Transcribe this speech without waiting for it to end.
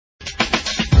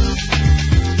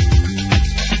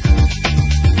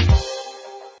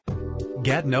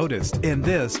Get noticed in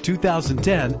this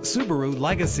 2010 Subaru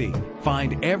Legacy.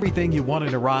 Find everything you want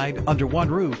in a ride under one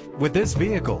roof with this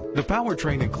vehicle. The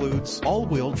powertrain includes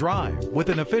all-wheel drive with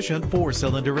an efficient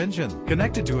 4-cylinder engine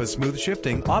connected to a smooth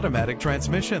shifting automatic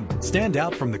transmission. Stand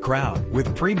out from the crowd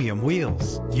with premium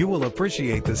wheels. You will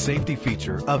appreciate the safety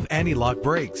feature of anti-lock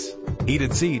brakes.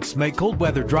 Heated seats make cold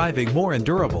weather driving more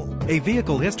endurable. A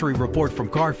vehicle history report from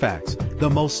Carfax, the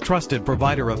most trusted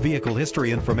provider of vehicle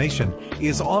history information,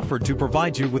 is offered to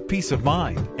provide you with peace of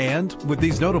mind. And with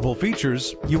these notable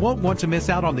features, you won't want to miss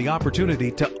out on the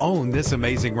opportunity to own this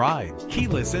amazing ride.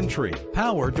 Keyless entry,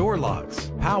 power door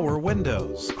locks, power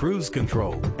windows, cruise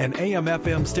control, an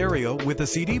AM/FM stereo with a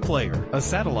CD player, a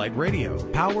satellite radio,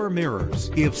 power mirrors.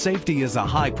 If safety is a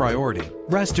high priority,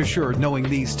 rest assured knowing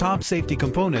these top safety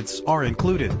components are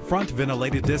included: front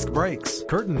ventilated disc brakes,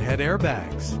 curtain head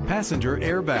airbags, passenger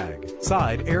airbag,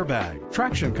 side airbag,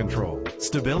 traction control,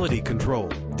 stability control,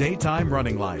 daytime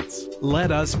running lights.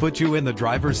 Let us put you in the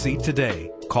driver's seat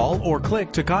today. Call or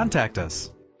click to contact us.